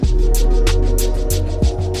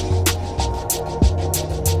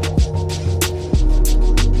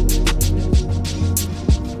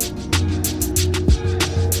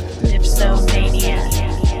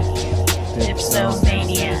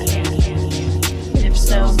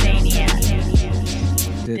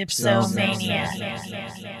Dipsomaniac.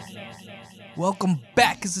 Welcome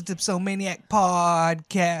back. It's the Dipsomaniac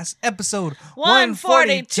Podcast, episode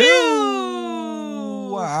 142.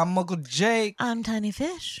 I'm Uncle Jake. I'm Tiny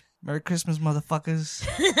Fish. Merry Christmas, motherfuckers.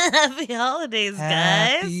 Happy holidays,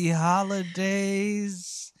 guys. Happy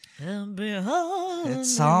holidays. Happy holidays.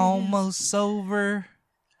 It's almost over.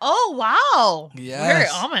 Oh, wow. Yes. Very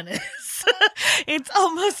ominous. It's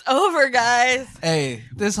almost over, guys. Hey,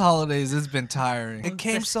 this holidays has been tiring. It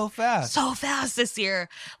came so fast. So fast this year.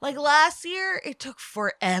 Like last year, it took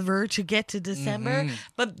forever to get to December. Mhm.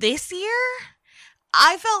 But this year,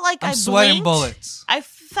 I felt like I'm sweating blinked. bullets. I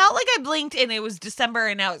felt like I blinked and it was December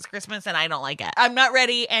and now it's Christmas and I don't like it. I'm not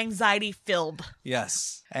ready. Anxiety filled.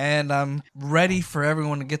 Yes. And I'm ready for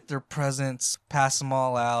everyone to get their presents, pass them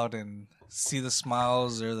all out, and see the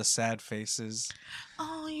smiles or the sad faces.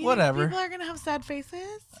 Oh, you Whatever. People are going to have sad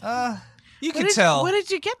faces? You can tell. What did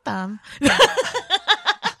you get them? I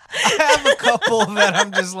have a couple that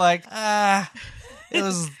I'm just like, it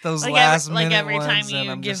was those like last every, minute like every ones, time and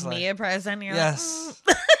you I'm give just me like, a present, you're yes.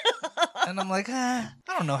 like, and I'm like, I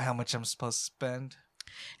don't know how much I'm supposed to spend.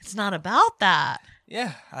 It's not about that.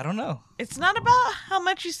 Yeah, I don't know. It's not about how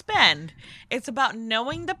much you spend. It's about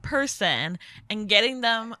knowing the person and getting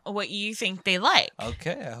them what you think they like.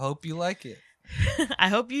 Okay, I hope you like it. I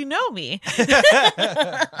hope you know me.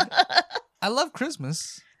 I love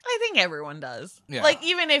Christmas. I think everyone does. Yeah. Like,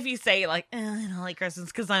 even if you say, like, I don't like Christmas,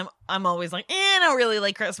 because I'm always like, I don't really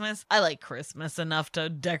like Christmas. I like Christmas enough to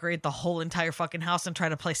decorate the whole entire fucking house and try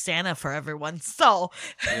to play Santa for everyone. So,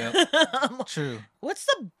 Yep. True. What's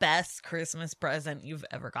the best Christmas present you've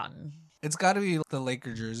ever gotten? It's got to be the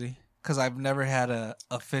Laker jersey, because I've never had a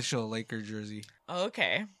official Laker jersey.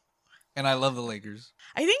 Okay. And I love the Lakers.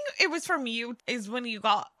 I think it was from you, is when you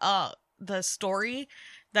got the story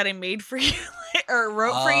that I made for you or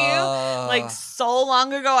wrote for you like so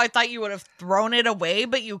long ago. I thought you would have thrown it away,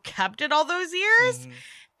 but you kept it all those years. Mhm.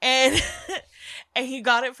 And and you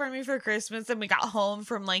got it for me for Christmas, and we got home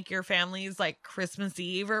from like your family's like Christmas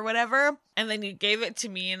Eve or whatever, and then you gave it to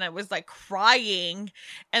me and I was like crying,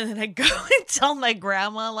 and then I go and tell my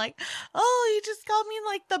grandma like, oh, you just got me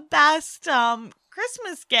like the best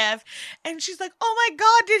Christmas gift, and she's like, oh my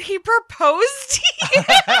god, did he propose to you? And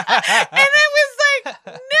I was like,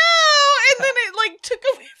 no, and then it like took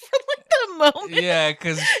away from like the moment. Yeah,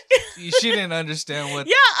 because she didn't understand what.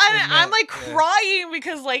 Yeah, I'm meant. like Yeah. crying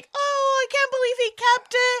because like, oh, I can't believe he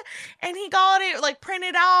kept it and he got it like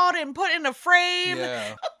printed out and put in a frame.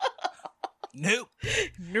 Yeah. Nope.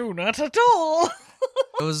 No, not at all.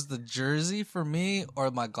 It was the jersey for me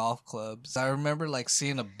or my golf clubs. I remember like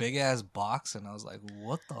seeing a big ass box and I was like,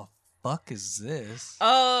 what the fuck is this?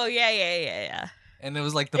 Oh, yeah. And it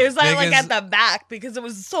was like the It was biggest, like at the back because it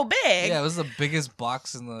was so big. yeah, it was the biggest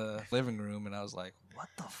box in the living room, and I was like, what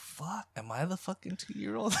the fuck? Am I the fucking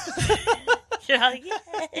 2-year-old? You're like,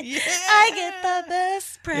 yeah. I get the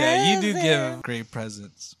best present. Yeah, you do give great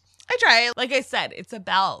presents. I try. Like I said, it's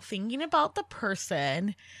about thinking about the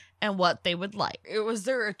person and what they would like. Was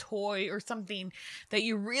there a toy or something that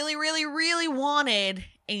you really, really, really wanted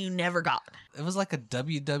and you never got? It was like a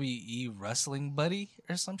WWE wrestling buddy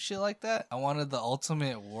or some shit like that. I wanted the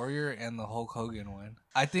Ultimate Warrior and the Hulk Hogan one.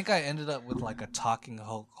 I think I ended up with like a talking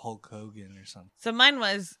Hulk Hogan or something. So mine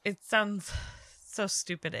was, it sounds so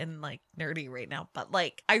stupid and like nerdy right now, but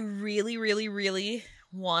like I really, really, really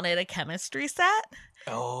wanted a chemistry set.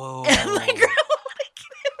 Oh. And my grandma would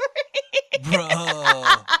get it for me. Bro.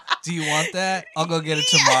 Do you want that? I'll go get it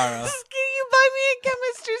tomorrow. Yes, can you buy me a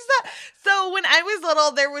chemistry set? So when I was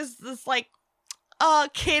little, there was this like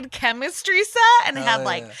kid chemistry set, and it had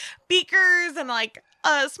like beakers and like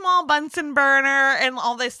a small Bunsen burner and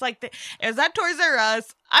all this like it was at Toys R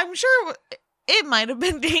Us. I'm sure it might have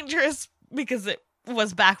been dangerous because it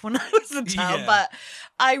was back when I was a child, Yeah. but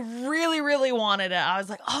I really, really wanted it. I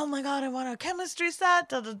was like, oh my god, I want a chemistry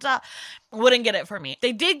set. Wouldn't get it for me.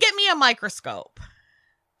 They did get me a microscope.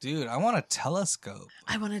 Dude, I want a telescope.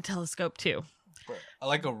 I want a telescope too. I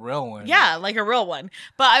like a real one. Yeah, like a real one.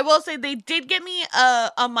 But I will say they did get me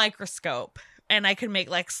a microscope, and I could make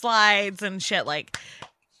like slides and shit like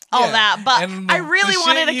all Yeah, that. But and I really the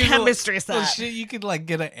wanted shit a chemistry The set. shit you could like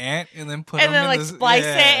get an ant and then put And them then like in this, splice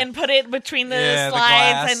yeah. it and put it between the Yeah, the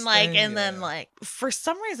slides glass and like thing, and then yeah. like for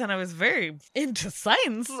some reason I was very into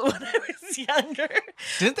science when I was younger.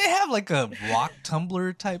 Didn't they have like a rock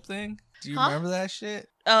tumbler type thing? Do you Huh? remember that shit?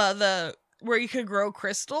 The where you could grow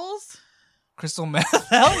crystals. Crystal meth?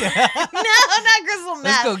 Hell yeah. No, not crystal meth.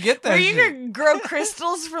 Let's go get that Where you shit. could grow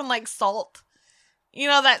crystals from like salt. You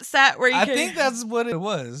know that set where you I could... think that's what it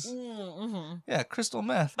was. Mm-hmm. Yeah, crystal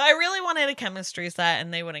meth. But I really wanted a chemistry set,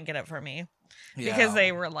 and they wouldn't get it for me. Yeah. Because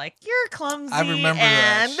they were like, you're clumsy. I remember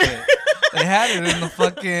and... that shit. They had it in the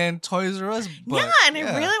fucking Toys R Us book. Yeah, and it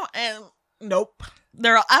really... And nope.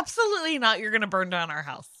 They're absolutely not. You're going to burn down our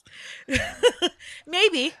house.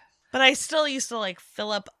 Maybe. But I still used to like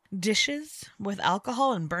fill up dishes with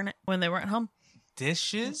alcohol and burn it when they weren't home.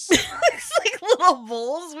 Dishes? It's like little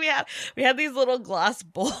bowls. We had these little glass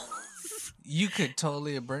bowls. You could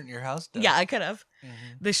totally have burnt your house down. Yeah, I could have. Mm-hmm.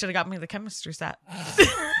 They should have got me the chemistry set.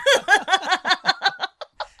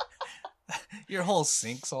 Your whole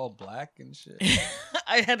sink's all black and shit.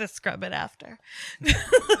 I had to scrub it after.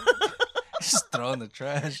 Just throw in the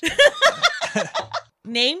trash.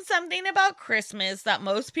 Name something about Christmas that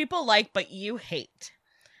most people like but you hate.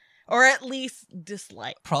 Or at least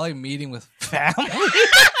dislike. Probably meeting with family.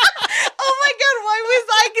 Oh my god, why was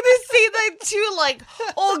I gonna say that too?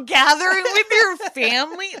 Like, gathering with your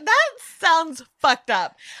family? That sounds fucked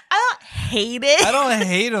up. I don't hate it. I don't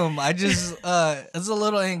hate them. I just, it's a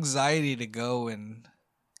little anxiety to go and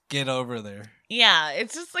get over there. Yeah,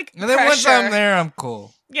 it's just like And then pressure. once I'm there, I'm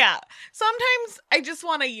cool. Yeah. Sometimes I just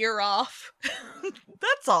want a year off.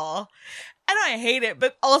 That's all. I don't hate it,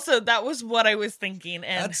 but also that was what I was thinking.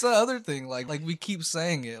 And That's the other thing. Like we keep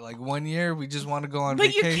saying it. Like 1 year, we just want to go on but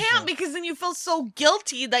vacation. you can't because then you feel so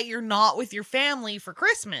guilty that you're not with your family for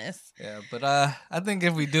Christmas. Yeah, but I think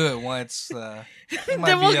if we do it once, it might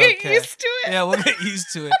Then we'll be get okay. used to it. Yeah, we'll get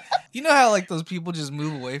used to it. You know how like those people just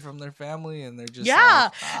move away from their family and they're just Yeah.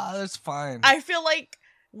 like, that's fine. I feel like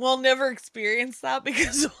we'll never experience that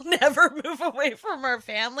because we'll never move away from our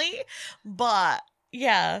family. But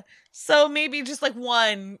yeah, so maybe just like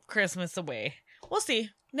one Christmas away. We'll see.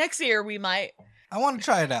 Next year we might. I want to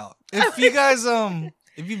try it out. If you guys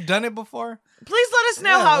if you've done it before, Please let us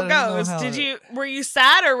know how it let us know goes. how Were you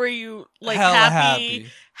sad or were you like hella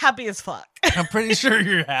happy as fuck? I'm pretty sure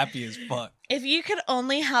you're happy as fuck. If you could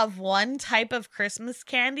only have one type of Christmas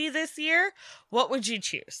candy this year, what would you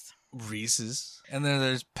choose? Reese's, and then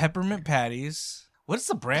there's peppermint patties. What's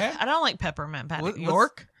the brand? I don't like peppermint patty. What's-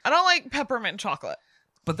 York? I don't like peppermint chocolate.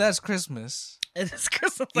 But that's Christmas. It is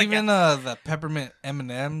Christmas. Even the peppermint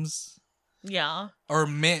M&Ms yeah. or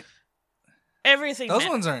mint. Everything. Those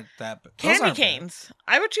mint. ones aren't that bad. Those Candy aren't bad. canes.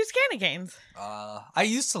 I would choose candy canes. I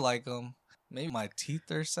used to like them. Maybe my teeth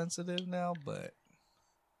are sensitive now, but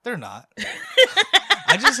they're not.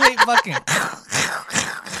 I just hate fucking.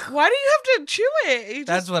 Why do you have to chew it?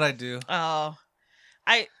 That's what I do. Oh,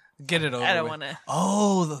 I Get it over. don't with. want to.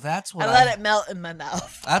 Oh, that's what I let it melt in my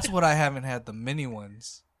mouth. That's what I haven't had, the mini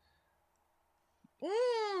ones.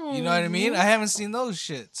 You know what I mean? I haven't seen those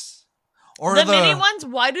shits. Or the mini ones.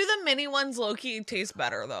 Why do the mini ones low key taste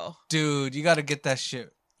better though? Dude, you got to get that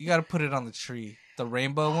shit. You got to put it on the tree. The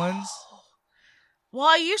rainbow ones. Well,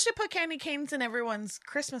 I usually put candy canes in everyone's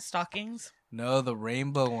Christmas stockings. No, the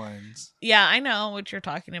rainbow ones. Yeah, I know what you're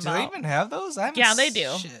talking Do about. they even have those? I haven't Yeah, they do.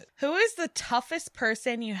 Shit. Who is the toughest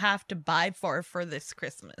person you have to buy for this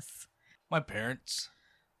Christmas? My parents.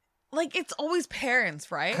 Like, it's always parents,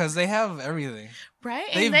 right? Because they have everything. Right?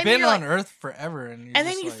 They've And then been you're on like- Earth forever. And And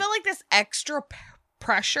then you feel like this extra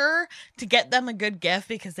pressure to get them a good gift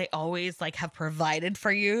because they always like have provided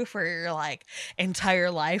for you for your like entire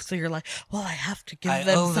life. So you're like, well, I have to give I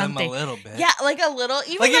them owe something. them a little bit. Yeah, like a little,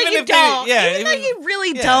 even Like, though even you if they- don't. yeah, even though even- you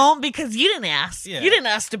really yeah. don't because you didn't ask. Yeah. You didn't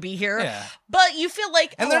ask to be here. Yeah. But you feel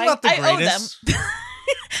like, And oh, they're not the I owe them. greatest. They're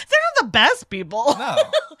not the best people. No.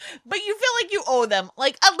 But you feel like you owe them,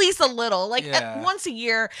 like at least a little. Like Yeah. once a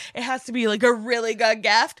year, it has to be like a really good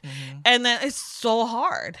gift. Mhm. And then it's so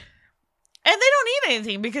hard. And they don't need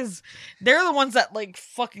anything because they're the ones that like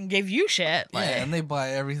fucking gave you shit. Like, Yeah, and they buy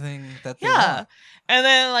everything that they yeah. want. And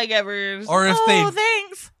then like everyone's Or if oh, they-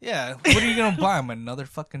 thanks. Yeah. What are you going to buy them? Another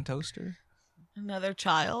fucking toaster? Another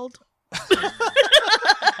child.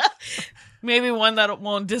 Maybe one that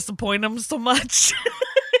won't disappoint them so much.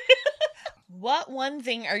 What one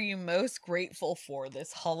thing are you most grateful for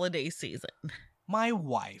this holiday season? My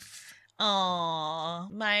wife. Aw,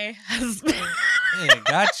 my husband. Hey,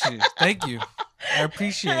 got you. Thank you. I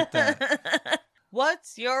appreciate that.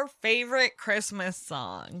 What's your favorite Christmas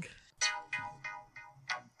song?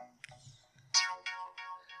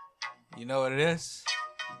 You know what it is?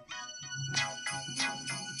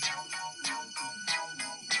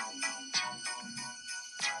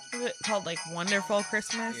 Is it called like Wonderful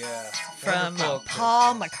Christmas? Yeah. From Wonderful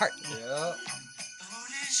Paul Christmas. McCartney.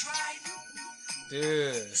 Yep.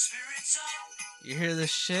 Dude. You hear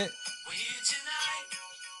this shit?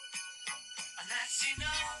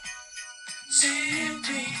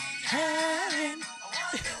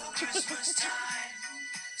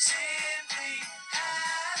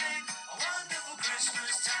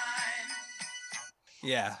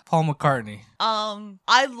 Yeah, Paul McCartney.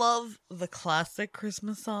 I love the classic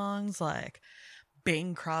Christmas songs like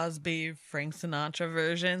Bing Crosby, Frank Sinatra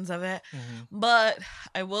versions of it. But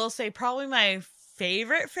I will say probably my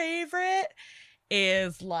favorite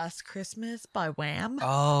is Last Christmas by Wham.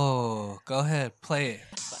 Oh, go ahead, play it.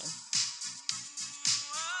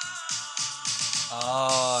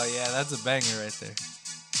 Oh, yeah, that's a banger right there.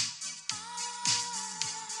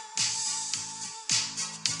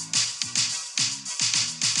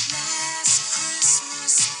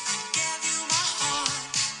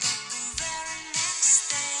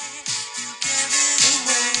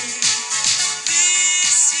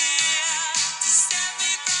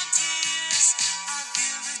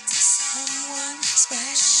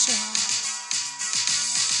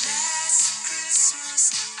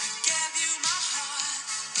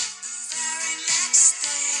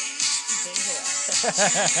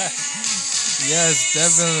 Yes,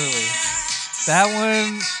 definitely. That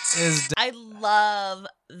one is. I love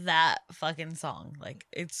that fucking song. Like,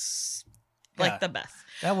 it's like the best.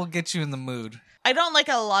 That will get you in the mood. I don't like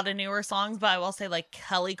a lot of newer songs, but I will say like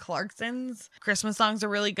Kelly Clarkson's Christmas songs are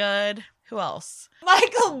really good. Who else?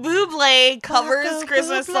 Michael Bublé covers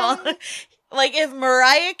Christmas songs. Like, if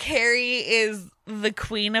Mariah Carey is the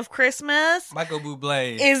queen of Christmas, Michael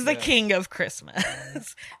Bublé is the king of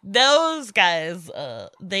Christmas. Those guys,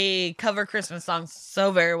 they cover Christmas songs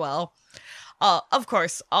so very well. Of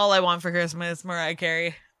course, All I Want for Christmas, Mariah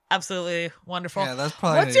Carey. Absolutely wonderful. Yeah, that's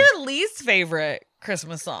probably. What's your least favorite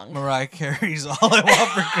Christmas song? Mariah Carey's All I Want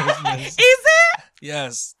for Christmas. Is it?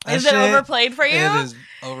 Yes. Is it overplayed for you? It is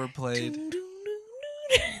overplayed.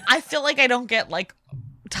 I feel like I don't get like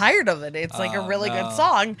tired of it. It's like a really good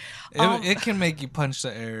song. It can make you punch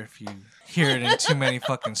the air if you hear it in too many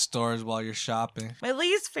fucking stores while you're shopping. My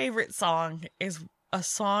least favorite song is a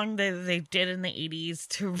song that they did in the 80s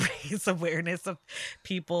to raise awareness of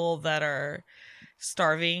people that are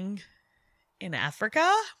starving in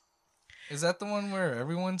Africa. Is that the one where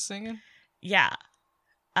everyone's singing? Yeah.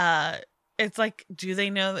 It's like, do they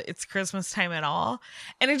know that it's Christmas time at all?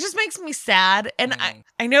 And it just makes me sad. And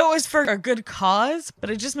I know it was for a good cause, but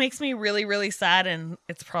it just makes me really, really sad. And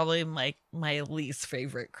it's probably my least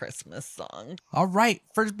favorite Christmas song. All right.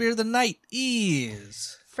 First beer of the night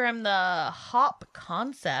is... from the Hop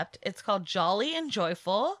Concept. It's called Jolly and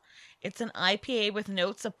Joyful. It's an IPA with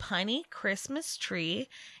notes of piney Christmas tree,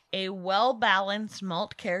 a well-balanced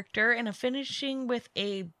malt character, and a finishing with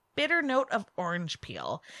a bitter note of orange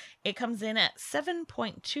peel. It comes in at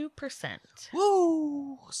 7.2%.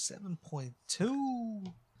 Woo!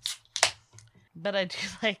 7.2. But I do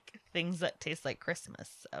like things that taste like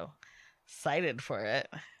Christmas, so excited for it.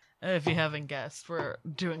 If you haven't guessed, we're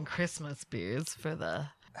doing Christmas beers for the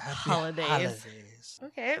holidays.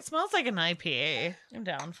 Okay, it smells like an IPA. I'm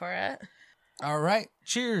down for it. All right.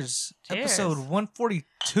 Cheers. Cheers. Episode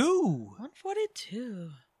 142. 142.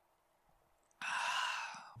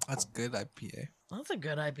 That's good IPA. That's a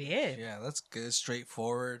good IPA. Yeah, that's good.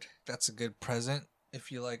 Straightforward. That's a good present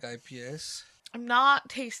if you like IPAs. I'm not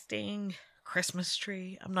tasting Christmas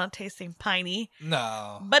tree. I'm not tasting piney.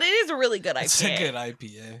 No. But it is a really good IPA. It's a good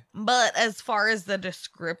IPA. But as far as the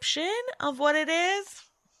description of what it is,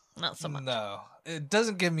 not so much. No. It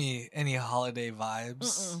doesn't give me any holiday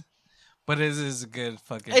vibes. But it is a good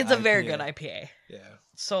fucking It's IPA. a very good IPA. Yeah.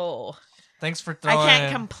 So thanks for throwing... I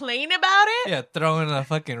can't complain about it. Yeah, throwing a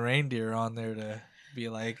fucking reindeer on there to be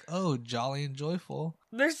like, oh, jolly and joyful.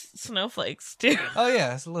 There's snowflakes too. Oh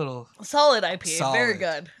yeah, it's a little... Solid IPA. Solid. Very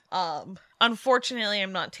good. Unfortunately,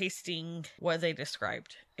 I'm not tasting what they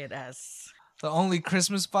described it as. The only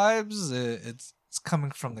Christmas vibes, it's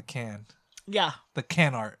coming from the can. Yeah. The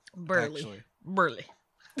can art. Burley. Actually. Burley.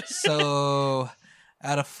 So,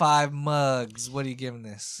 out of 5 mugs, what are you giving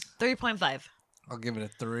this? 3.5. I'll give it a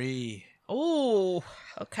 3. Oh,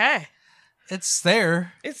 okay. It's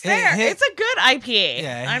there. It's there. It's a good IPA.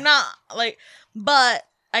 Yeah. I'm not like, but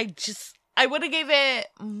I would have gave it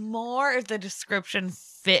more if the description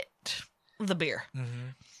fit the beer. Mm-hmm.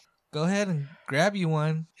 Go ahead and grab you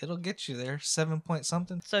one. It'll get you there. 7 point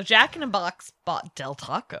something. So Jack in the Box bought Del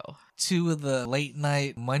Taco. 2 of the late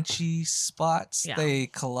night munchie spots, they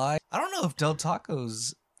collide. I don't know if Del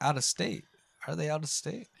Taco's out of state. Are they out of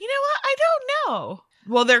state? You know what? I don't know.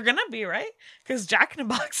 Well, they're gonna be, right? Because Jack in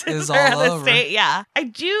the Box is all out of over. state. Yeah, I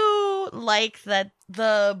do like that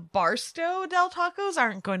the Barstow Del Tacos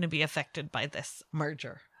aren't going to be affected by this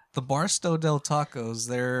merger. The Barstow Del Tacos,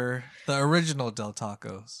 they're the original Del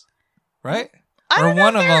Tacos, right? Or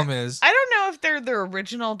one of them is. I don't know if if they're the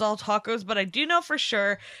original Del Tacos, but I do know for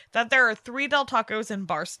sure that there are 3 Del Tacos in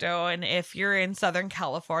Barstow. And if you're in Southern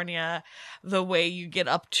California, the way you get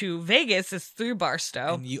up to Vegas is through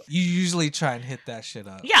Barstow. And you usually try and hit that shit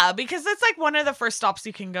up. Yeah, because it's like one of the first stops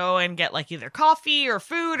you can go and get like either coffee or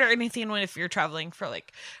food or anything when if you're traveling for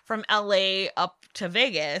like from LA up to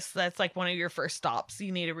Vegas. That's like one of your first stops.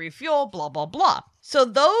 You need to refuel, blah, blah, blah. So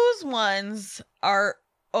those ones are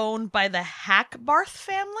owned by the Hackbarth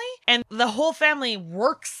family, and the whole family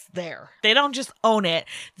works there. They don't just own it,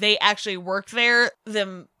 they actually work there.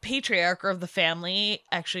 The patriarch of the family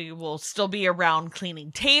actually will still be around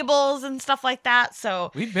cleaning tables and stuff like that.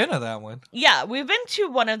 So We've been to that one. yeah, we've been to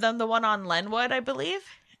one of them, the one on Lenwood, I believe.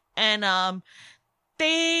 And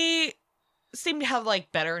they seem to have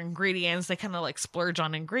like better ingredients. They kind of like splurge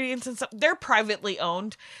on ingredients and stuff. They're privately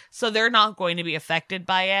owned, so they're not going to be affected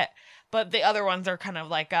by it. But the other ones are kind of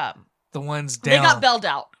like The ones down. they got bailed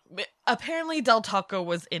out. Apparently Del Taco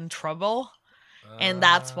was in trouble, and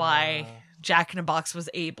that's why Jack in the Box was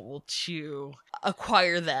able to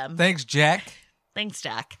acquire them. Thanks, Jack. Thanks,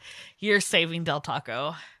 Jack. You're saving Del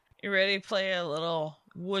Taco. You ready to play a little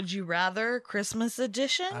Would You Rather Christmas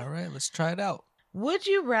edition? All right, let's try it out. Would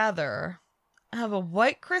you rather have a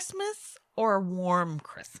white Christmas or a warm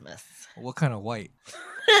Christmas? What kind of white?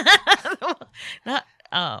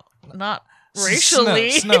 Not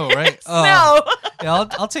racially. Snow, right? Snow. Yeah,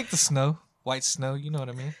 I'll take the snow. White snow, you know what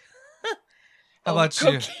I mean? How about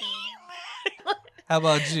you? How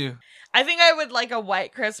about you? I think I would like a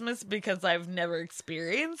white Christmas because I've never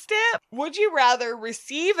experienced it. Would you rather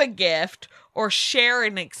receive a gift or share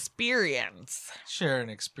an experience? Share an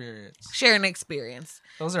experience. Share an experience.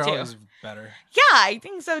 Those are too. always better. Yeah, I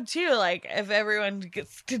think so too. Like if everyone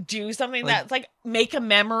gets to do something Like- that's like make a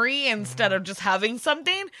memory instead of just having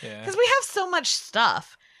something. Yeah. Because we have so much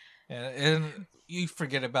stuff. Yeah, and you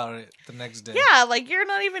forget about it the next day. Yeah, like you're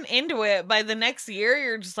not even into it. By the next year,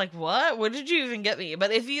 you're just like, what? What did you even get me?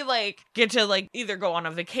 But if you like get to like either go on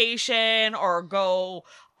a vacation or go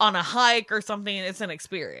on a hike or something, it's an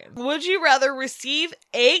experience. Would you rather receive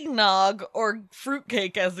eggnog or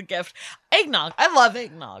fruitcake as a gift? Eggnog. I love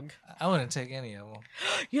eggnog. I wouldn't take any of them.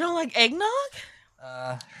 You don't like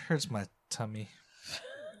eggnog? Hurts my tummy.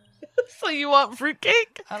 So you want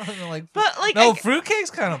fruitcake? I don't know, like, But like, no,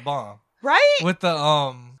 fruitcake's kind of bomb. right? With the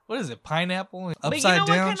what is it? Pineapple and But upside you know down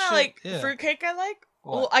what kind shit. of like Yeah. fruitcake I like?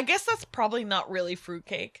 What? Well, I guess that's probably not really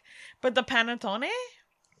fruitcake, but the panettone.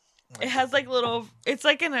 It has like little. It's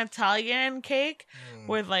like an Italian cake Mm.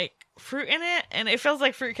 with like fruit in it, and it feels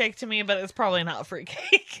like fruitcake to me, but it's probably not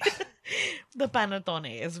fruitcake. The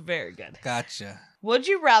panettone is very good. Gotcha. Would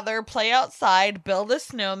you rather play outside, build a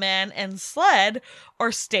snowman, and sled,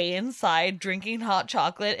 or stay inside drinking hot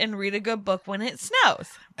chocolate and read a good book when it snows?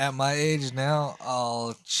 At my age now,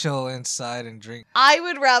 I'll chill inside and drink. I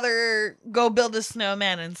would rather go build a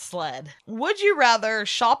snowman and sled. Would you rather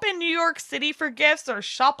shop in New York City for gifts or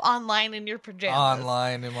shop online in your pajamas?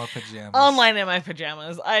 Online in my pajamas. Online in my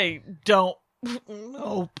pajamas. I don't.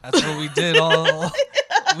 Nope. That's what we did all.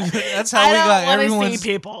 That's how I we don't got wanna everyone's.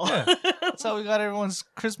 see people. Yeah, that's how we got everyone's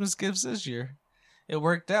Christmas gifts this year. It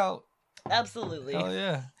worked out. Absolutely. Oh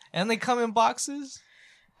yeah, and they come in boxes.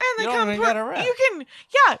 And they You don't come even gotta wrap.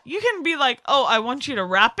 you can be like, oh, I want you to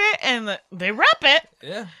wrap it, and they wrap it.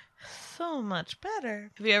 Yeah, So much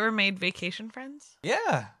better. Have you ever made vacation friends?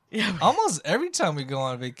 yeah. Yeah. Almost every time we go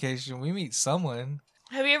on vacation, we meet someone.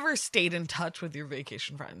 Have you ever stayed in touch with your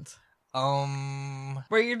vacation friends? Um,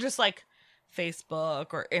 Where you're just like Facebook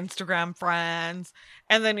or Instagram friends,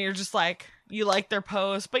 and then you're just like, you like their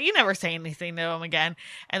post, but you never say anything to them again.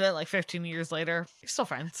 And then like 15 years later, you're still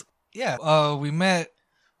friends. yeah. We met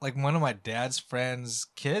like one of my dad's friends'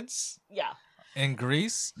 kids Yeah. in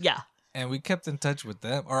Greece, Yeah. and we kept in touch with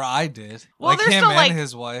them, or I did. Well, like they're him still, and like-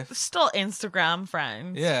 his wife. Still Instagram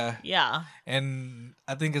friends. Yeah, Yeah. and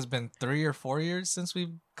I think it's been 3 or 4 years since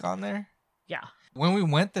we've gone there. Yeah. When we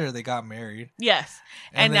went there, they got married. Yes.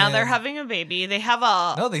 And now they're then- having a baby. They have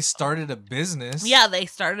a. No, they started a business. Yeah, they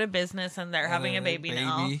started a business and they're and having a then baby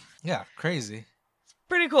now. Yeah, crazy.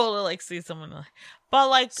 Pretty cool to like see someone. But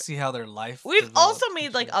like, See how their life. we've developed also and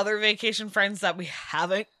made like shit. other vacation friends that we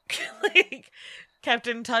haven't like kept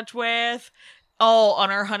in touch with. Oh,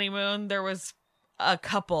 on our honeymoon, there was a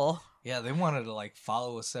couple. Yeah, they wanted to like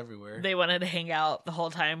follow us everywhere. They wanted to hang out the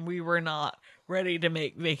whole time. We were not ready to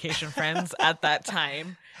make vacation friends at that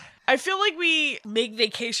time. I feel like we make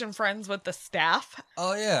vacation friends with the staff,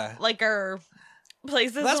 Oh yeah, like our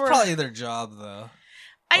places. that's where probably their job though.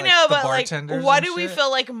 I like know, the but like, bartenders why and do we shit. feel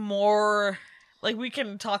like more Like, we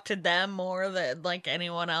can talk to them more than, like,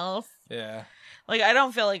 anyone else. Yeah. Like, I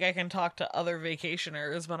don't feel like I can talk to other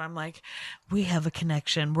vacationers, but I'm like, we have a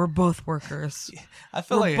connection. We're both workers. I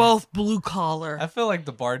feel We're like both blue collar. I feel like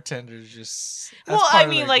the bartenders just. Well, part I of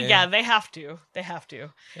mean, their like, game. yeah, they have to. They have to.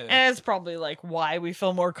 Yeah. And it's probably, like, why we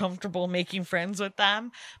feel more comfortable making friends with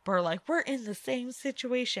them. But we're like, we're in the same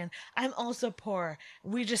situation. I'm also poor.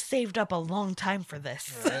 We just saved up a long time for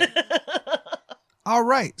this. Right. All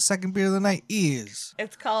right. Second beer of the night is.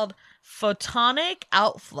 It's called Photonic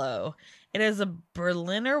Outflow. It is a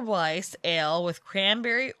Berliner Weiss ale with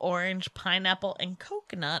cranberry, orange, pineapple, and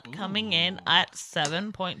coconut coming in at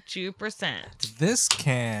 7.2%. This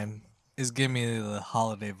can is giving me the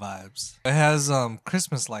holiday vibes. It has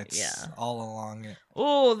Christmas lights all along it.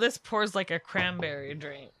 Ooh, this pours like a cranberry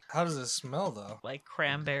drink. How does it smell though? Like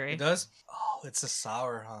cranberry. It does? Oh, it's a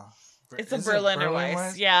sour, huh? It's a Is it Berliner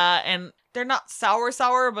Weiss. Yeah, and they're not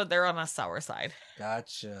sour, but they're on a sour side.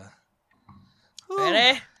 Gotcha.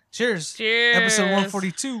 Ready? Cheers. Cheers. Episode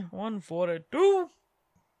 142. 142.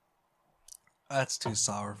 That's too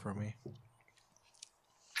sour for me.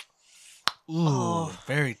 Ooh,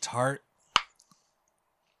 very tart.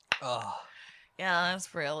 Oh, Yeah,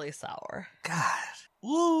 that's really sour. God.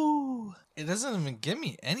 Ooh. It doesn't even give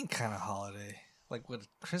me any kind of holiday. Like with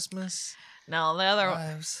Christmas No, the other one.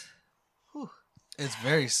 vibes. Whew. It's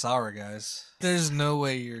very sour, guys. There's no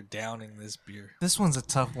way you're downing this beer. This one's a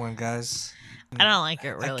tough one, guys. I don't like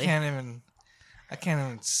it really. I can't even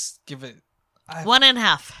give it.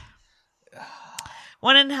 1.5.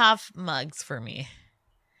 1.5 mugs for me.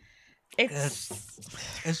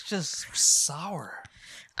 It's just sour.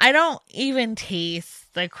 I don't even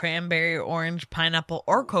taste the cranberry, orange, pineapple,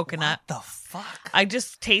 or coconut. What the fuck? I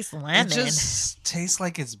just taste lemon. It just tastes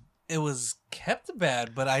like it was kept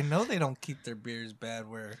bad, but I know they don't keep their beers bad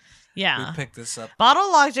where we picked this up.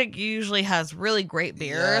 Bottle Logic usually has really great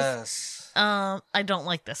beers. Yes. I don't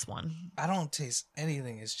like this one. I don't taste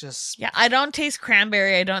anything. It's just I don't taste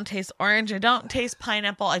cranberry. I don't taste orange. I don't taste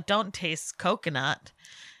pineapple. I don't taste coconut.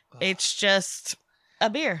 It's just a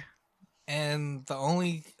beer. And the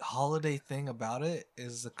only holiday thing about it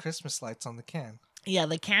is the Christmas lights on the can. Yeah,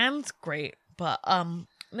 the can's great, but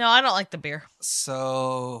no, I don't like the beer.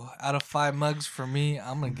 So out of 5 mugs for me,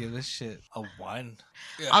 I'm gonna give this shit a 1.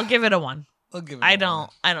 Yeah. I'll give it a 1. I'll give it. I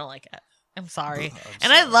don't like it. I'm sorry. I'm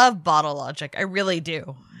And I sorry. love Bottle Logic. I really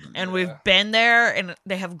do. And we've been there and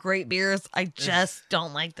they have great beers. I just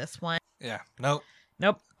don't like this one. Yeah. Nope.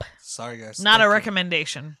 Nope. Sorry, guys. Not Thank a you.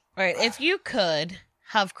 recommendation. All right. If you could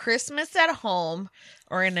have Christmas at home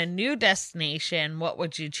or in a new destination, what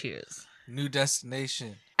would you choose? New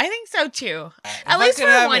destination. I think so too. If At I least could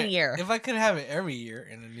for have 1 it- year. If I could have it every year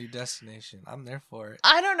in a new destination, I'm there for it.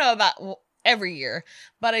 I don't know about every year,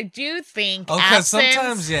 but I do think Oh, because absence,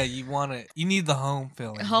 sometimes, you want it. You need the home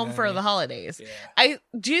feeling. you home know for what I the mean? holidays. Yeah. I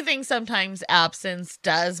do think sometimes absence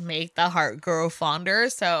does make the heart grow fonder.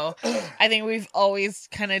 So I think we've always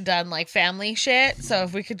kind of done like family shit. So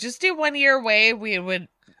if we could just do 1 year away, we would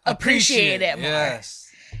appreciate it more. Yes.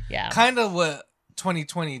 Yeah. Kind of what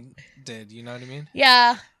 2020 did. You know what I mean?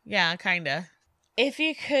 Yeah. Yeah, kind of. If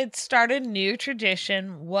you could start a new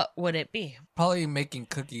tradition, what would it be? Probably making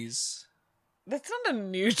cookies. That's not a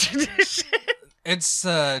new tradition. It's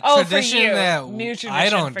a Oh, tradition for you. that New tradition I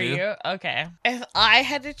don't for do. you? Okay. If I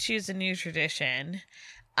had to choose a new tradition,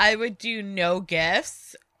 I would do no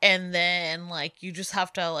gifts, and then like you just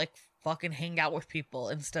have to like fucking hang out with people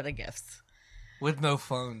instead of gifts. With no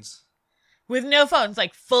phones. With no phones,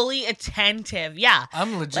 like fully attentive. Yeah.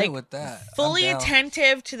 I'm legit Like, with that. I'm Fully down.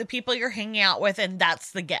 attentive to the people you're hanging out with, and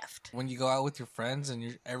that's the gift. When you go out with your friends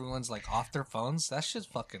and everyone's like off their phones, that shit's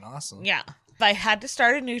fucking awesome. Yeah. If I had to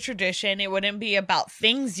start a new tradition, it wouldn't be about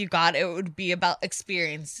things you got, it would be about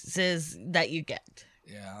experiences that you get.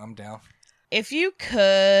 Yeah, I'm down. If you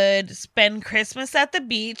could spend Christmas at the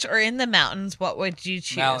beach or in the mountains, what would you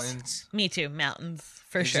choose? Mountains. Me too, mountains,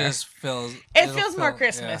 for It sure. just feels. It it'll feels more feel-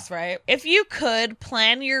 Christmas, right? If you could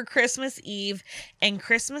plan your Christmas Eve and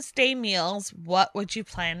Christmas Day meals, what would you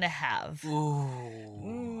plan to have? Yeah.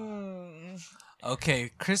 Ooh.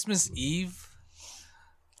 Okay, Christmas Eve.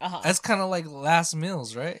 Uh-huh. That's kind of like last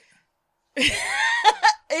meals, right? Is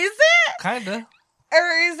it? Kinda.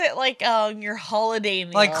 Or is it like your holiday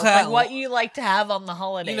meals? Like Like what you like to have on the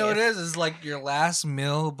holidays? You know what it is? It's like your last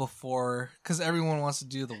meal before, because everyone wants to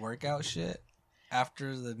do the workout shit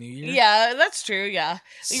after the New Year. Yeah, that's true, yeah.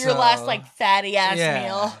 Your last like fatty ass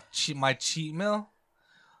meal. My cheat meal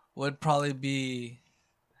would probably be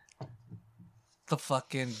the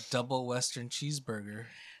fucking double Western cheeseburger.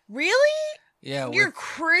 Really? Yeah. Your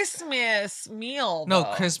Christmas meal. no,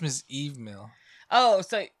 though. Christmas Eve meal. Oh,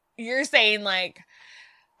 so You're saying like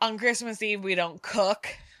on Christmas Eve we don't cook.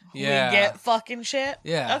 Yeah. We get fucking shit.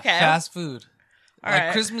 Yeah. Okay. Fast food. All like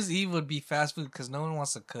right. Christmas Eve would be fast food because no one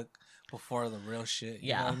wants to cook before the real shit.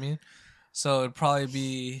 You know what I Yeah. mean? So it'd probably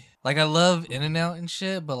be like I love In-N-Out and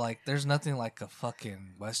shit, but like there's nothing like a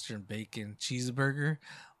fucking Western bacon cheeseburger.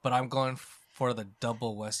 But I'm going for the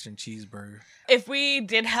double Western cheeseburger, If we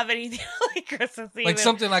did have anything like Christmas Eve, like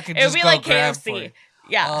something I could it would just be go like grab for KFC. you.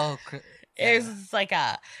 Yeah. Oh, It was like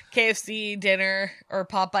a KFC dinner or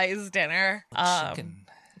Popeyes dinner.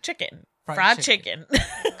 Chicken. Fried chicken.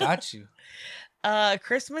 Got you.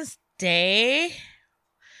 Christmas Day,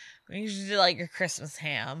 we usually do like a Christmas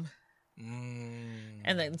ham.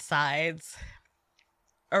 And then sides.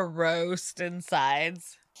 A roast and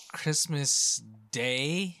sides. Christmas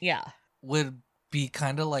Day Yeah. would be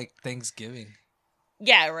kind of like Thanksgiving.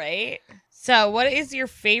 Yeah, right? So, what is your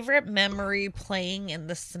favorite memory playing in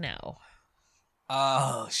the snow?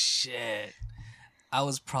 Oh, shit. I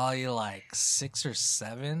was probably like 6 or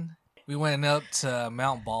 7. We went up to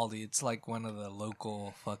Mount Baldy. It's like one of the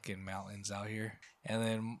local fucking mountains out here. And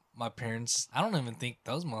then my parents, I don't even think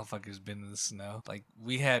those motherfuckers been in the snow. Like,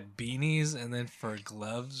 we had beanies, and then for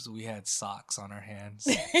gloves, we had socks on our hands.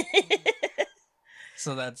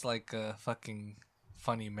 So that's like a fucking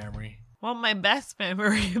funny memory. Well, my best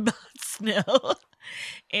memory about snow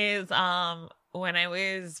is when I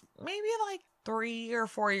was maybe like 3 or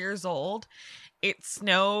 4 years old. It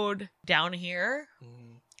snowed down here.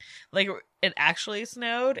 Like, it actually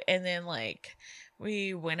snowed, and then like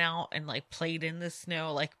we went out and like played in the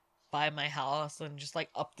snow, like by my house and just like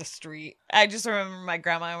up the street. I just remember my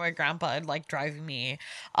grandma and my grandpa like driving me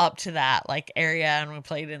up to that like area, and we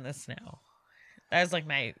played in the snow. That was like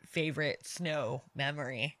my favorite snow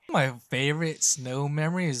memory. My favorite snow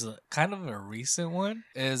memory is kind of a recent one.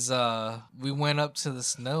 Is we went up to the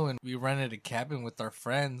snow and we rented a cabin with our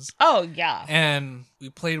friends. Oh yeah, And we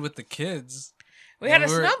played with the kids. we had a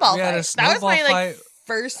snowball we fight. had a snowball That was my like fight.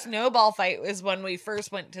 first snowball fight. Was when we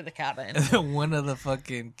first went to the cabin. And then one of the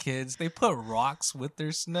fucking kids, they put rocks with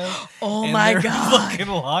their snow. Oh and my they're god! fucking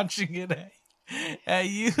launching it at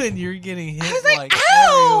you, and you're getting hit. I was like, like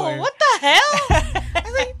ow! everywhere. What the hell? I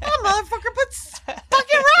was like, that motherfucker puts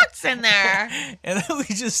fucking rocks in there. And then we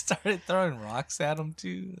just started throwing rocks at them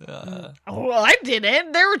too. Well, I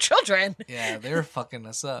didn't. They were children. Yeah, they were fucking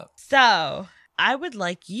us up. So, I would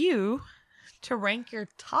like you to rank your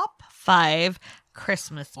top 5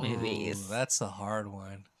 Christmas movies. Ooh, that's a hard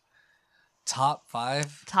one. Top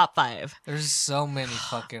 5? Top 5. There's so many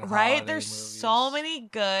fucking Right? holiday There's movies. so many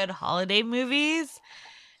good holiday movies.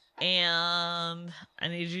 And I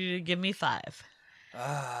need you to give me 5.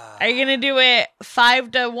 Are you going to do it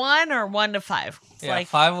 5 to 1 or 1 to 5? It's Yeah, like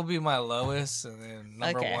 5 will be my lowest, and then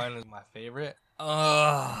number Okay. 1 is my favorite.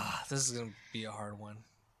 This is gonna be a hard one.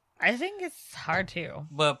 I think it's hard too.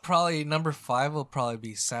 But probably number 5 will probably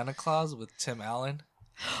be Santa Claus with Tim Allen.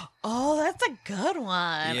 Oh, that's a good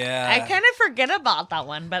one. Yeah. I kind of forget about that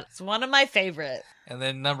one, but it's one of my favorites. And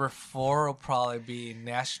then number 4 will probably be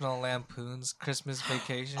National Lampoon's Christmas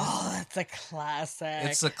Vacation. Oh, that's a classic.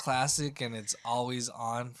 It's a classic, and it's always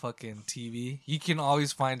on fucking TV. You can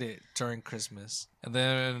always find it during Christmas. And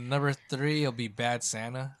then number 3 will be Bad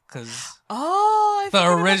Santa, because I The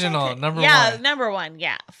forgot about original, that. number Yeah, 1. number 1.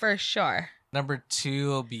 Yeah, for sure. number 2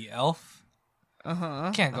 will be Elf.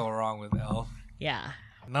 Uh-huh. Can't go wrong with Elf. Yeah.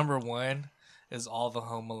 Number 1 is all the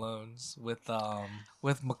Home Alones with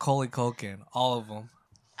Macaulay Culkin, all of them.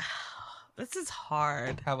 This is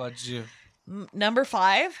hard. How about you? Number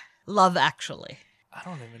 5, Love Actually. I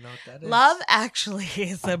don't even know what that is. Love Actually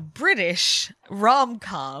is a British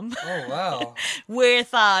rom-com Oh wow.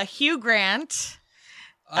 with Hugh Grant.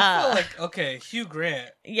 I feel like okay, Hugh Grant.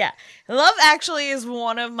 Yeah. Love Actually is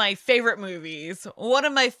one of my favorite movies. One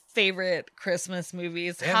of my favorite Christmas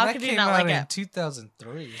movies. Damn, How that could you came not out like in it?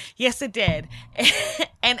 2003. Yes, it did.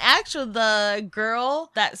 And actually, the girl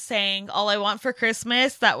that sang All I Want for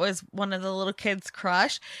Christmas, that was one of the little kids'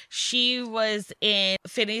 crush. She was in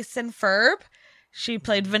Phineas and Ferb. She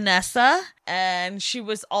played Vanessa, and she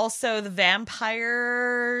was also the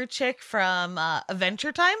vampire chick from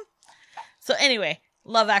Adventure Time. So anyway,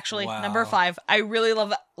 Love Actually, Wow. number 5. I really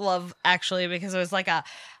love Actually because it was like a...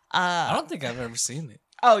 I don't think I've ever seen it.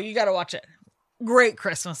 Oh, you gotta watch it. Great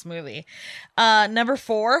Christmas movie. Number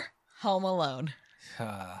 4, Home Alone.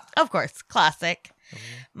 Of course, classic.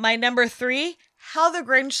 My number 3, How the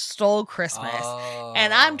Grinch Stole Christmas. Oh.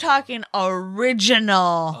 And I'm talking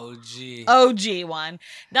original. OG one.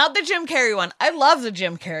 Not the Jim Carrey one. I love the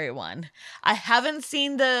Jim Carrey one. I haven't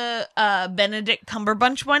seen the Benedict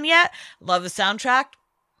Cumberbatch one yet. Love the soundtrack.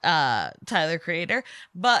 Tyler Creator,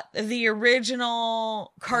 but the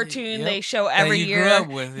original cartoon Yep. they show That every you year. grew up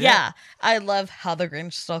with, Yeah, I love How the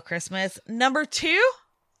Grinch Stole Christmas. Number 2,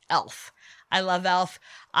 Elf. I love Elf.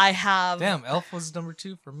 I have Damn, Elf was number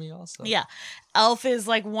 2 for me also. Yeah, Elf is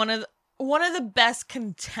like one of the best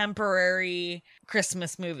contemporary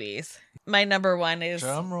Christmas movies. My number 1 is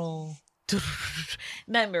Drum roll.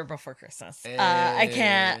 Nightmare Before Christmas. I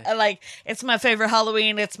can't, like, it's my favorite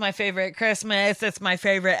Halloween. It's my favorite Christmas. It's my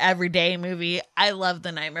favorite everyday movie. I love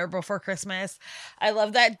the Nightmare Before Christmas. I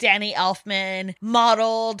love that Danny Elfman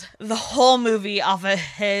modeled the whole movie off of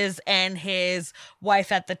his and his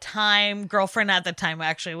wife at the time, girlfriend at the time,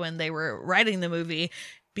 actually, when they were writing the movie,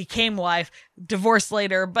 became wife, divorced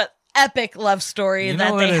later, but epic love story You know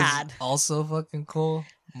that what they is had. also fucking cool?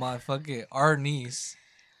 Our niece.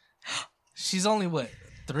 She's only what,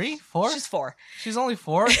 3, 4? She's 4. She's only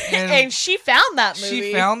 4, And she found that movie.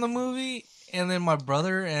 she found the movie, and then my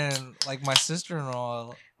brother and like my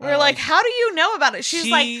sister-in-law. We're like, how do you know about it? She's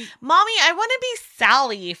like, Mommy, I want to be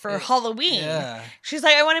Sally for Halloween. Yeah. She's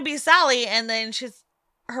like, I want to be Sally. And then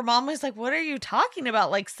her mom was like, what are you talking about?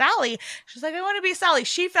 Like, Sally. She's like, I want to be Sally.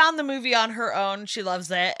 She found the movie on her own. She loves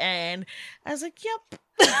it. And I was like, yep.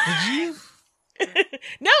 Did you?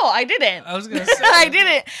 No, I didn't. I was gonna say. I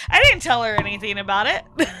didn't tell her anything about it.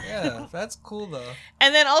 Yeah, that's cool though.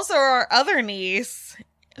 And then also our other niece,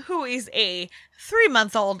 who is a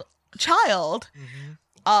 3-month-old child,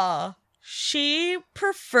 she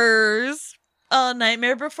prefers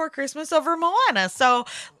Nightmare Before Christmas over Moana. So,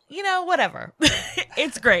 whatever.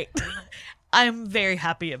 It's great. I'm very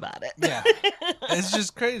happy about it. Yeah. It's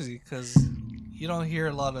just crazy because you don't hear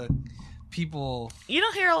a lot of people. You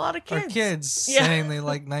don't hear a lot of kids. Or kids saying they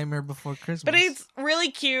like Nightmare Before Christmas. But it's really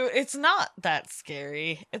cute. It's not that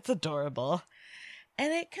scary. It's adorable.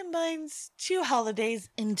 And it combines 2 holidays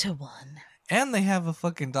into one. And they have a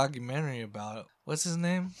fucking documentary about it. What's his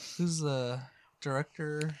name? Who's the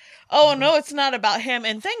director? Oh, no, it's not about him.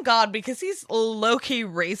 And thank God, because he's low-key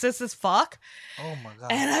racist as fuck. Oh, my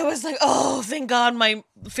God. And I was like, oh, thank God my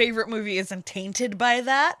favorite movie isn't tainted by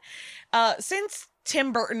that. Since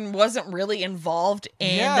Tim Burton wasn't really involved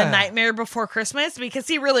in The Nightmare Before Christmas, because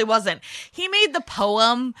he really wasn't. He made the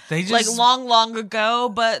poem long ago,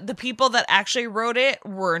 but the people that actually wrote it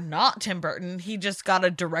were not Tim Burton. He just got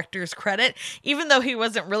a director's credit, even though he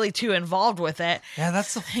wasn't really too involved with it. Yeah,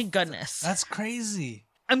 thank goodness. That's crazy.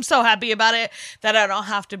 I'm so happy about it that I don't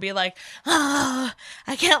have to be like, I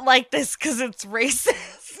can't like this because it's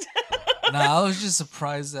racist. No, I was just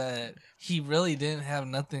surprised that he really didn't have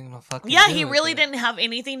nothing to fucking Yeah, do he with really it. didn't have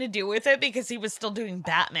anything to do with it because he was still doing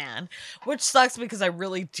Batman, which sucks because I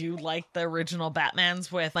really do like the original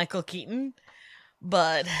Batmans with Michael Keaton.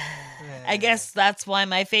 But I guess that's why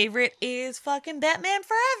my favorite is fucking Batman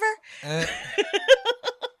Forever.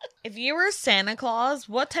 If you were Santa Claus,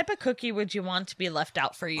 what type of cookie would you want to be left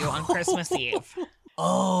out for you on Christmas Eve?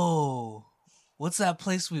 Oh, what's that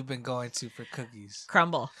place we've been going to for cookies?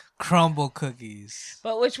 Crumble cookies.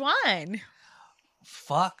 But which one?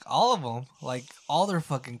 Fuck, all of them. Like, all their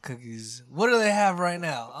fucking cookies. What do they have right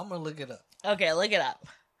now? I'm gonna look it up. Okay, look it up.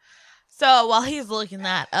 So while he's looking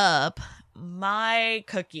that up, my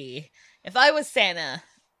cookie, if I was Santa,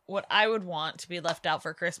 what I would want to be left out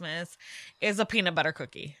for Christmas is a peanut butter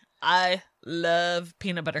cookie. I love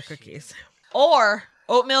peanut butter cookies. Or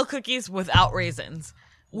oatmeal cookies without raisins,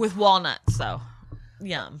 with walnuts. So,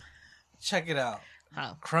 yum. Check it out.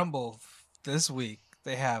 Crumble this week.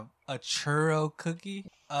 They have a churro cookie,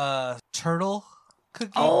 a turtle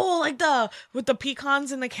cookie. Oh, like with the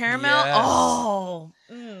pecans and the caramel? Yes. Oh.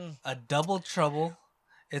 A double trouble.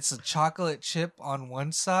 It's a chocolate chip on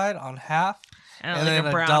one side, on half. And then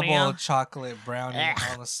a double chocolate brownie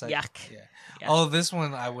on the second. Yuck. Yeah. Yuck. Oh, this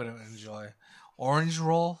one I wouldn't enjoy. Orange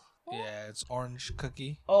roll. Yeah, it's orange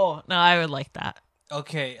cookie. Oh, no, I would like that.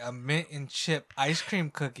 Okay, a mint and chip ice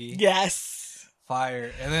cream cookie. Yes.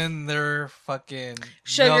 Fire. And then their fucking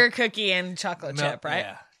sugar cookie and chocolate chip, right?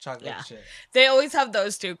 Yeah, chocolate chip. They always have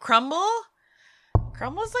those two. Crumble's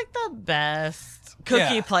like the best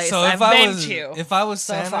cookie place I've been to. If I was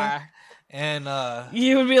so Santa, far. And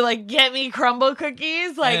you would be like, get me crumble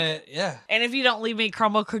cookies, like yeah. And if you don't leave me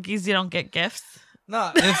crumble cookies, you don't get gifts.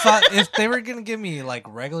 No, if they were gonna give me like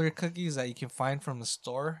regular cookies that you can find from the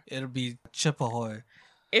store, it'll be Chip Ahoy.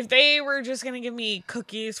 If they were just gonna give me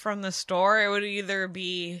cookies from the store, it would either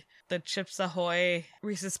be the Chips Ahoy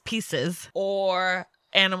Reese's Pieces or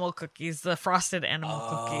animal cookies, the frosted animal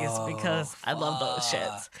cookies, because I love those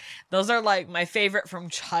shits. Those are like my favorite from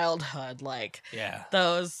childhood. Like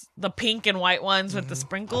the pink and white ones with the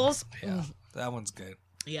sprinkles. Yeah, that one's good.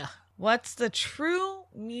 Yeah. What's the true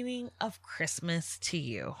meaning of Christmas to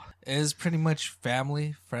you? It is pretty much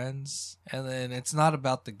family, friends, and then it's not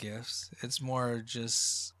about the gifts. It's more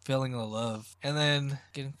just feeling the love and then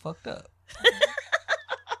getting fucked up.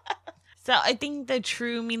 So I think the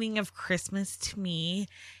true meaning of Christmas to me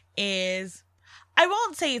is, I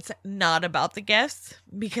won't say it's not about the gifts,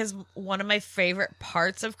 because one of my favorite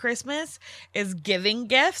parts of Christmas is giving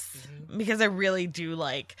gifts, because I really do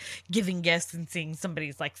like giving gifts and seeing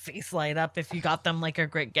somebody's like face light up if you got them like a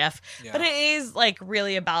great gift. Yeah. But it is like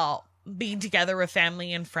really about being together with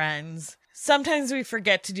family and friends. Sometimes we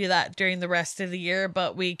forget to do that during the rest of the year,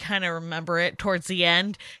 but we kind of remember it towards the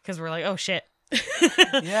end because we're like, oh shit.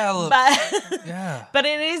 Yeah, look, But yeah. but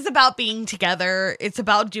it is about being together. It's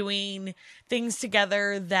about doing things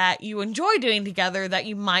together that you enjoy doing together that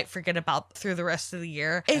you might forget about through the rest of the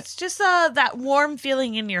year. It's just that warm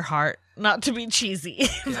feeling in your heart, not to be cheesy.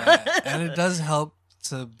 Yeah, and it does help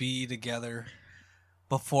to be together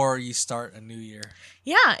before you start a new year.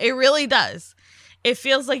 Yeah, it really does. It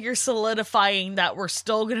feels like you're solidifying that we're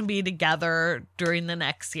still going to be together during the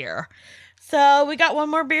next year. So we got one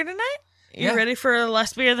more beer tonight. You Yeah. ready for the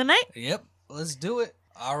last beer of the night? Yep, let's do it.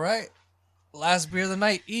 All right. Last beer of the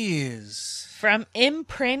night is From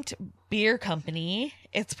Imprint Beer Company.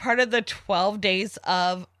 It's part of the 12 Days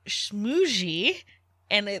of Schmoozy,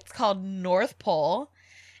 and it's called North Pole.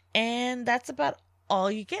 And that's about all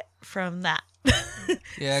you get from that.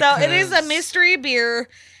 yeah. So it is a 'cause- mystery beer.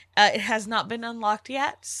 It has not been unlocked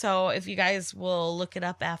yet. So if you guys will look it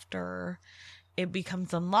up after it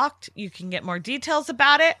becomes unlocked, you can get more details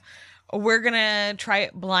about it. We're going to try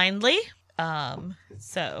it blindly.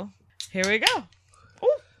 So here we go.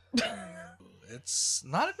 Ooh. It's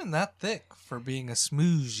not even that thick for being a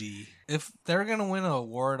smoothie. If they're gonna win an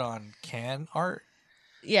award on can art,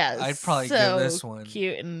 Yeah, I'd probably so give this one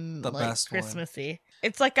cute and the like best one. Christmassy.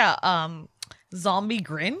 It's like a zombie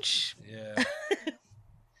Grinch. yeah,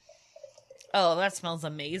 Oh, that smells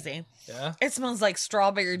amazing. yeah. It smells like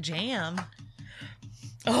strawberry jam.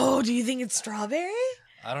 Oh, do you think it's strawberry?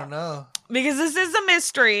 I don't know. Because this is a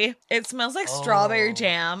mystery. It smells like strawberry Oh.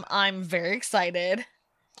 jam. I'm very excited.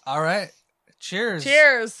 All right, cheers.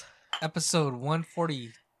 Cheers. Episode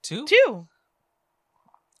 142. 2.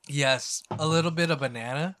 Yes, a little bit of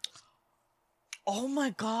banana, Oh my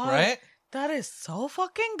god. right? That is so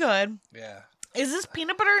fucking good. Yeah. Is this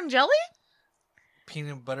peanut butter and jelly?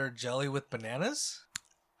 Peanut butter jelly with bananas.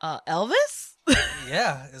 Elvis?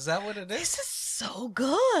 Yeah, is that what it is? This is so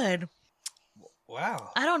good.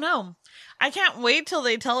 Wow. I don't know. I can't wait till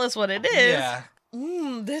they tell us what it is. Yeah,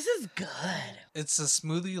 This is good. it's a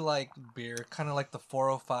smoothie like beer, kind of like the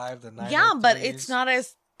 405, the 903s. Yeah, but it's not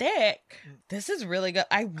as thick. This is really good.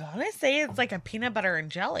 I want to say it's like a peanut butter and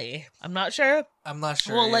jelly. I'm not sure. I'm not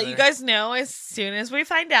sure. We'll let you either. guys know as soon as we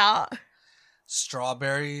find out.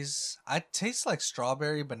 Strawberries. I taste like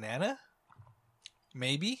strawberry banana.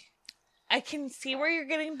 Maybe. I can see where you're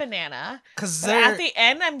getting banana, Because but at the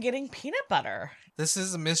end, I'm getting peanut butter. this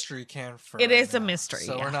is a mystery can for It right is a now, mystery,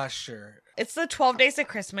 So yeah. we're not sure. It's the 12 days of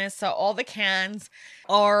Christmas, so all the cans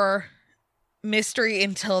are mystery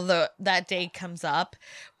until that day comes up.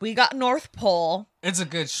 We got North Pole. It's a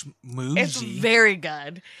good smoothie. It's very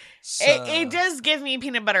good. So, It does give me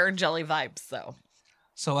peanut butter and jelly vibes, though.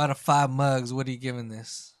 So out of 5 mugs, what are you giving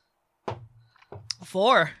this?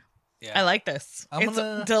 4. Yeah. I like this. I'm It's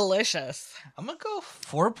gonna- delicious. I'm gonna go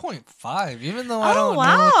 4.5, even though I Oh, don't know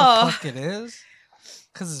wow. what the fuck it is.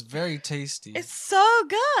 Because it's very tasty. It's so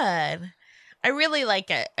good. I really like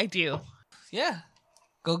it. I do. Yeah.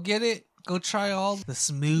 Go get it. Go try all the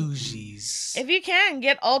smoothies. If you can,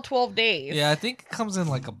 get all 12 days. Yeah, I think it comes in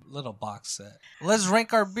like a little box set. Let's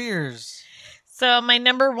rank our beers. So my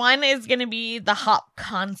number 1 is going to be the Hop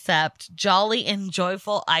Concept Jolly and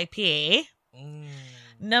Joyful IPA.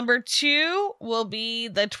 Number 2 will be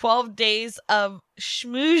the 12 Days of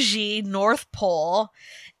Schmoozy North Pole.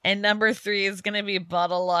 And number 3 is going to be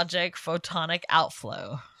Bottle Logic Photonic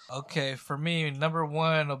Outflow. Okay, for me, number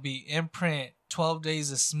 1 will be Imprint 12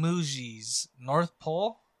 Days of Smoothies North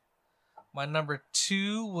Pole. My number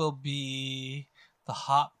 2 will be the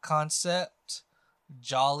Hop Concept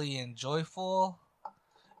Jolly and Joyful.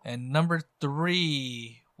 And number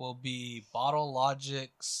 3 will be Bottle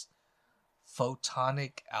Logic's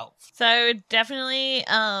Photonic Outflow. So definitely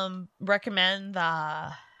recommend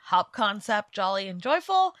the Hop Concept Jolly and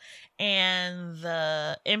Joyful and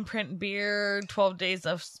the Imprint Beer 12 Days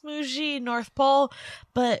of Smoozy North Pole,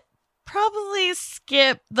 but probably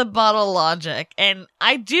skip the Bottle Logic. And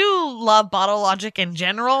I do love Bottle Logic in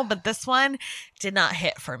general, but this one did not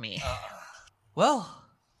hit for me. Well,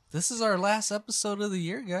 this is our last episode of the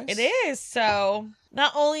year, guys. It is. So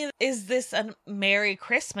not only is this a Merry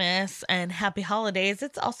Christmas and Happy Holidays,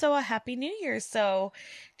 it's also a Happy New Year. So,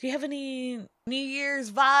 do you have any New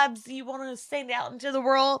Year's vibes you want to send out into the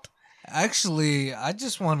world? Actually, I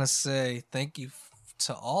just want to say thank you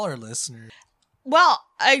to all our listeners. Well,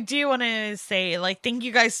 I do want to say, like, thank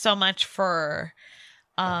you guys so much for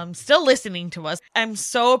still listening to us. I'm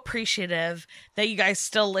so appreciative that you guys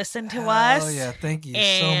still listen to us. Oh yeah, thank you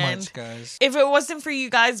And so much, guys. if it wasn't for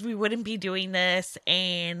you guys, we wouldn't be doing this,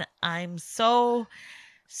 and I'm so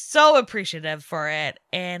appreciative for it,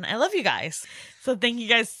 and I love you guys. So thank you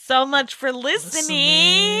guys so much for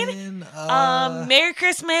listening. Merry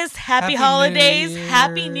Christmas, Happy Holidays,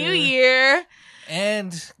 Happy New Year,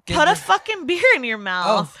 and put a fucking beer in your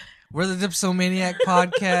mouth. Oh, we're the Dipsomaniac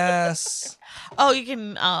Podcast. Oh, you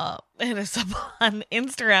can hit us up on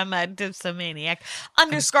Instagram at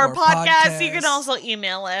dipsomaniac_podcast. You can also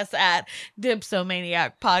email us at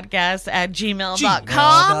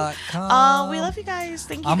dipsomaniacpodcast@gmail.com. We love you guys.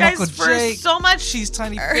 Thank you guys Uncle for Jake. so much. She's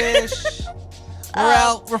Tiny Fish. We're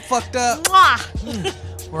out. We're fucked up. Mwah.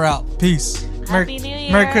 We're out. Peace. Happy New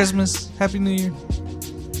Year. Merry Christmas. Happy New Year.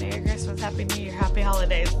 Merry Christmas. Happy New Year. Happy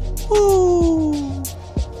Holidays. Woo.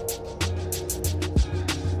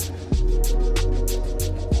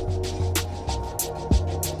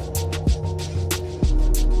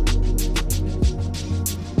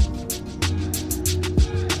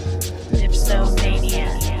 Dipsomania.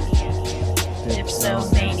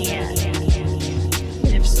 Dipsomania.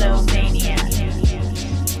 Dipsomania.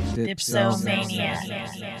 Dipsomania.